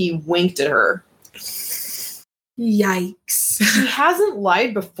incident, he winked at her. Yikes. She hasn't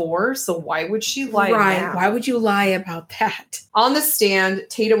lied before, so why would she lie now? Why would you lie about that? On the stand,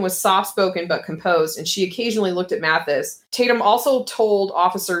 Tatum was soft-spoken but composed, and she occasionally looked at Mathis. Tatum also told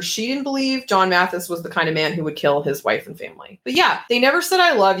officers she didn't believe John Mathis was the kind of man who would kill his wife and family. But yeah, they never said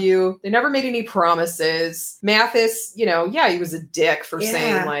I love you. They never made any promises. Mathis, you know, yeah, he was a dick for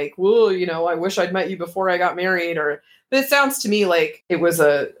saying like, well, you know, I wish I'd met you before I got married, or... But it sounds to me like it was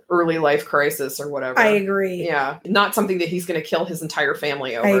a early life crisis or whatever. I agree. Yeah. Not something that he's going to kill his entire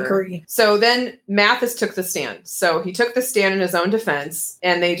family over. I agree. So then Mathis took the stand. So he took the stand in his own defense,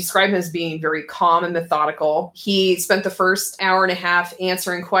 and they describe him as being very calm and methodical. He spent the first hour and a half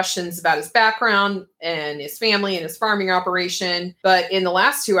answering questions about his background and his family and his farming operation. But in the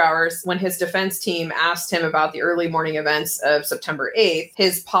last 2 hours, when his defense team asked him about the early morning events of September 8th,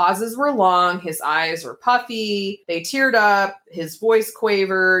 his pauses were long, his eyes were puffy, they teared up, his voice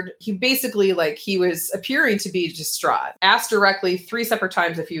quavered. He basically, like, he was appearing to be distraught. Asked directly 3 separate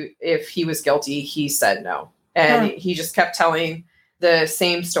times if he was guilty, he said no. And he just kept telling the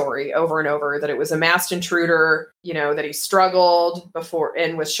same story over and over, that it was a masked intruder, you know, that he struggled before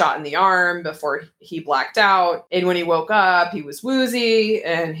and was shot in the arm before he blacked out. And when he woke up, he was woozy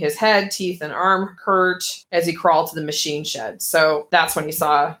and his head, teeth, and arm hurt as he crawled to the machine shed. So that's when he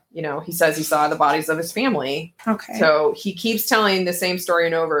saw, you know, he says he saw the bodies of his family. Okay. So he keeps telling the same story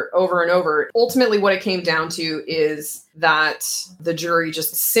and over and over. Ultimately, what it came down to is that the jury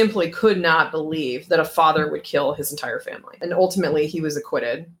just simply could not believe that a father would kill his entire family. And ultimately, he was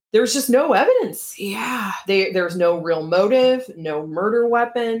acquitted. There was just no evidence. Yeah. There was no real motive, no murder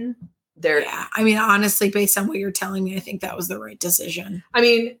weapon. Yeah. I mean, honestly, based on what you're telling me, I think that was the right decision. I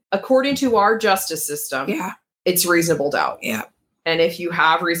mean, according to our justice system, it's reasonable doubt. Yeah. And if you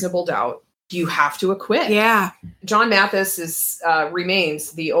have reasonable doubt, you have to acquit. Yeah. John Mathis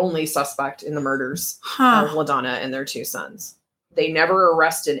remains the only suspect in the murders of LaDonna and their 2 sons. They never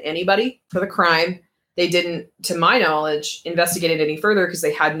arrested anybody for the crime. They didn't, to my knowledge, investigate it any further because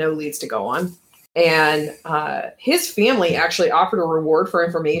they had no leads to go on. And his family actually offered a reward for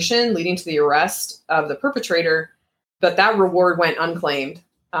information leading to the arrest of the perpetrator, but that reward went unclaimed.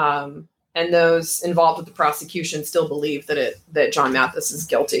 And those involved with the prosecution still believe that John Mathis is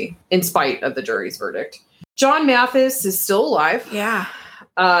guilty, in spite of the jury's verdict. John Mathis is still alive. Yeah.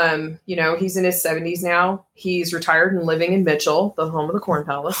 You know, he's in his 70s now. He's retired and living in Mitchell, the home of the Corn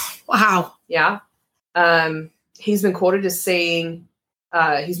Palace. Wow. Yeah. He's been quoted as saying,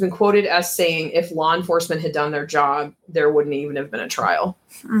 if law enforcement had done their job, there wouldn't even have been a trial.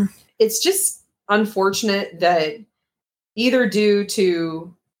 It's just unfortunate that either due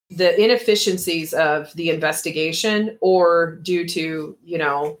to the inefficiencies of the investigation or due to, you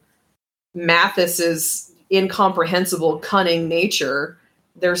know, Mathis's incomprehensible, cunning nature,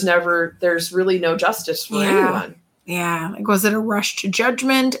 there's really no justice for anyone. Yeah. Like, was it a rush to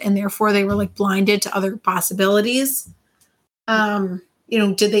judgment and therefore they were like blinded to other possibilities? You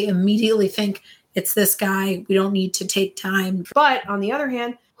know, did they immediately think it's this guy? We don't need to take time. But on the other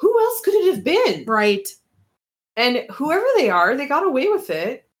hand, who else could it have been? Right. And whoever they are, they got away with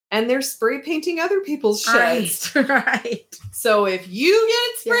it. And they're spray painting other people's sheds. Right. So if you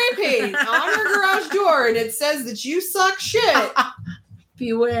get spray paint on your garage door and it says that you suck shit,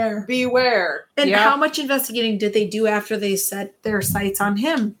 Beware. And how much investigating did they do after they set their sights on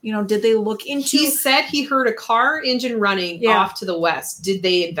him? Did they look into... He said he heard a car engine running off to the west. Did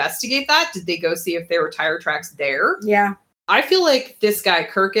they investigate that? Did they go see if there were tire tracks there? Yeah. I feel like this guy,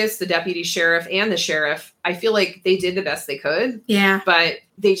 Kirkus, the deputy sheriff, and the sheriff, I feel like they did the best they could. Yeah. But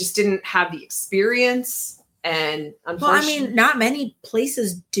they just didn't have the experience. And unfortunately, not many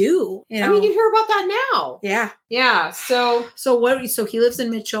places do. You hear about that now. Yeah. Yeah. So he lives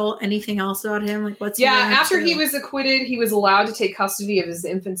in Mitchell. Anything else about him? Like what's after he was acquitted, he was allowed to take custody of his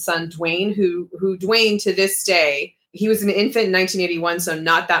infant son, Dwayne, who Dwayne to this day, he was an infant in 1981, so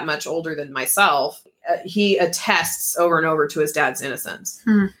not that much older than myself. He attests over and over to his dad's innocence.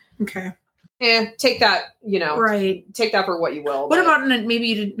 Okay. Take that, right. Take that for what you will. What about, maybe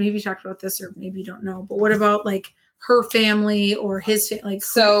you talked about this or maybe you don't know, but what about like her family or his like?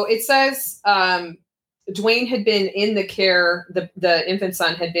 So it says, Dwayne had been in the care, the infant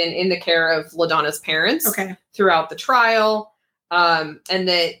son had been in the care of LaDonna's parents throughout the trial. And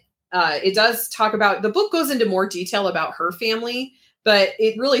that it does talk about, the book goes into more detail about her family, but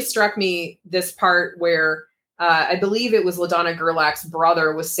it really struck me this part where I believe it was LaDonna Gerlach's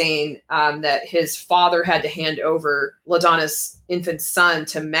brother was saying that his father had to hand over LaDonna's infant son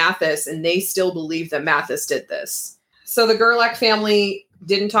to Mathis, and they still believe that Mathis did this. So the Gerlach family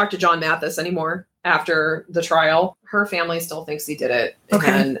didn't talk to John Mathis anymore after the trial. Her family still thinks he did it.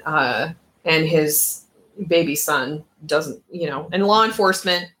 Okay. And his baby son doesn't, and law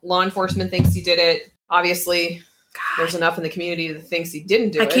enforcement thinks he did it. Obviously, there's enough in the community that thinks he didn't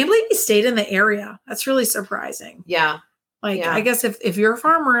do it. I can't believe he stayed in the area. That's really surprising. Yeah. I guess if you're a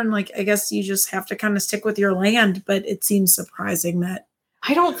farmer and I guess you just have to kind of stick with your land, but it seems surprising that.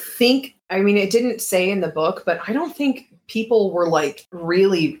 It didn't say in the book, but I don't think people were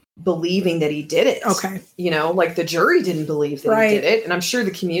really believing that he did it. Okay. The jury didn't believe that he did it. And I'm sure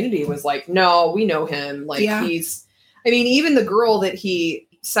the community was like, no, we know him. Even the girl that he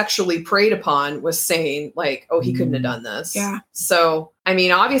sexually preyed upon was saying he couldn't have done this. Yeah. So,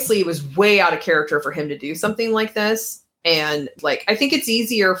 obviously it was way out of character for him to do something like this. And I think it's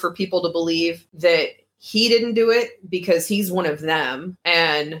easier for people to believe that he didn't do it because he's one of them.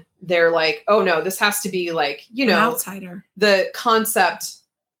 And they're like, oh no, this has to be an outsider. The concept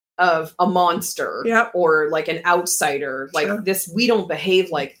of a monster or an outsider, Sure. This, we don't behave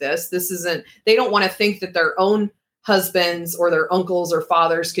like this. This isn't, they don't want to think that their own husbands or their uncles or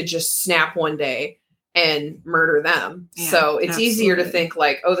fathers could just snap one day and murder them. Yeah, so it's absolutely. easier to think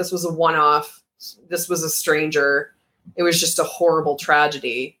this was a one-off. This was a stranger. It was just a horrible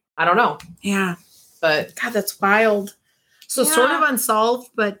tragedy. I don't know. Yeah. But God, that's wild. So sort of unsolved,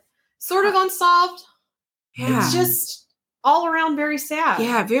 but sort of unsolved. Yeah. It's just all around very sad.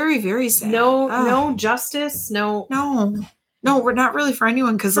 Yeah. Very, very sad. No justice. No, we're not really for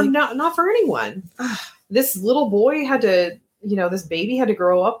anyone. Cause not for anyone. This little boy had to, this baby had to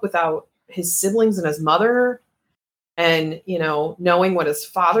grow up without his siblings and his mother and, knowing what his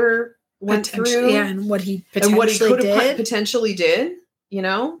father went through. Yeah. And what he potentially did.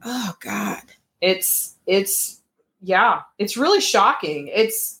 Oh God. It's really shocking.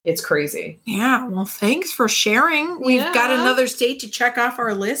 It's crazy. Yeah. Well, thanks for sharing. We've got another state to check off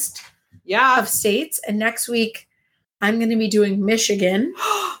our list of states. And next week I'm going to be doing Michigan.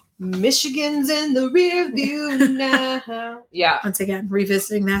 Michigan's in the rear view now. Yeah. Once again,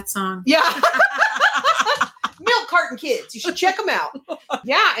 revisiting that song. Yeah. Milk carton kids. You should check them out.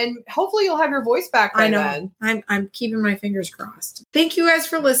 Yeah. And hopefully you'll have your voice back by then. I'm keeping my fingers crossed. Thank you guys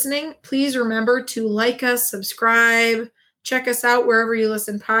for listening. Please remember to like us, subscribe, check us out wherever you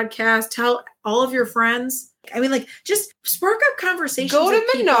listen podcasts. Tell all of your friends. Just spark up conversations. Go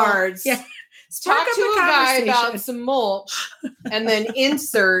to Menards. Yeah. Talk to a guy about some mulch and then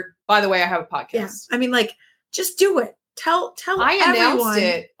insert, by the way, I have a podcast. Yeah. Just do it. Tell I announced everyone.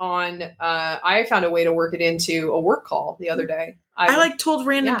 it on, I found a way to work it into a work call the other day. I told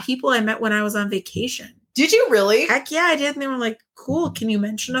random people I met when I was on vacation. Did you really? Heck yeah, I did. And they were like, cool. Can you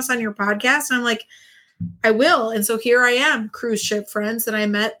mention us on your podcast? And I'm like, I will. And so here I am, cruise ship friends that I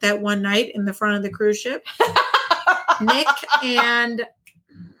met that one night in the front of the cruise ship. Nick and...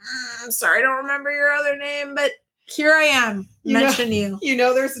 I'm sorry, I don't remember your other name, but here I am. Mention you.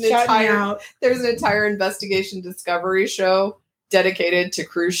 There's an entire investigation discovery show dedicated to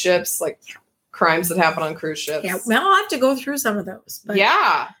cruise ships, crimes that happen on cruise ships. Yeah, well, I'll have to go through some of those. But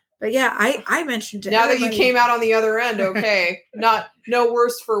I mentioned it. Now that you came out on the other end, okay. No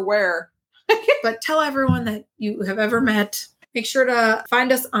worse for wear. But tell everyone that you have ever met. Make sure to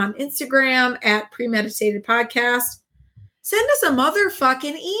find us on Instagram at Premeditated Podcast. Send us a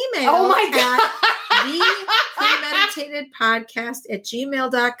motherfucking email. Oh my God.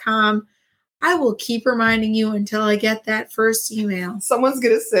 thepremeditatedpodcast@gmail.com. I will keep reminding you until I get that first email. Someone's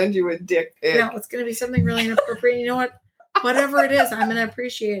going to send you a dick pic. No, it's going to be something really inappropriate. You know what? Whatever it is, I'm going to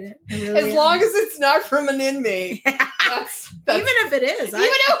appreciate it. As long as it's not from an inmate. That's, even if it is. Oh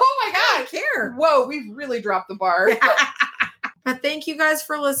my God. I don't care. Whoa, we've really dropped the bar. But thank you guys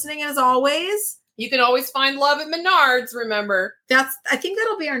for listening as always. You can always find love at Menards, remember. I think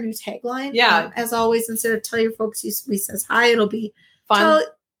that'll be our new tagline. Yeah. As always, instead of tell your folks we says hi, it'll be Fun.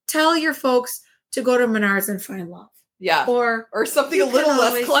 Tell your folks to go to Menards and find love. Yeah. Or something a little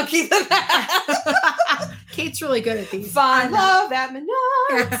less clunky than that. Kate's really good at these. Find love at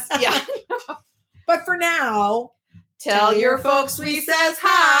Menards. Yeah. But for now, tell your folks we says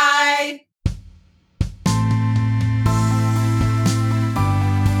hi.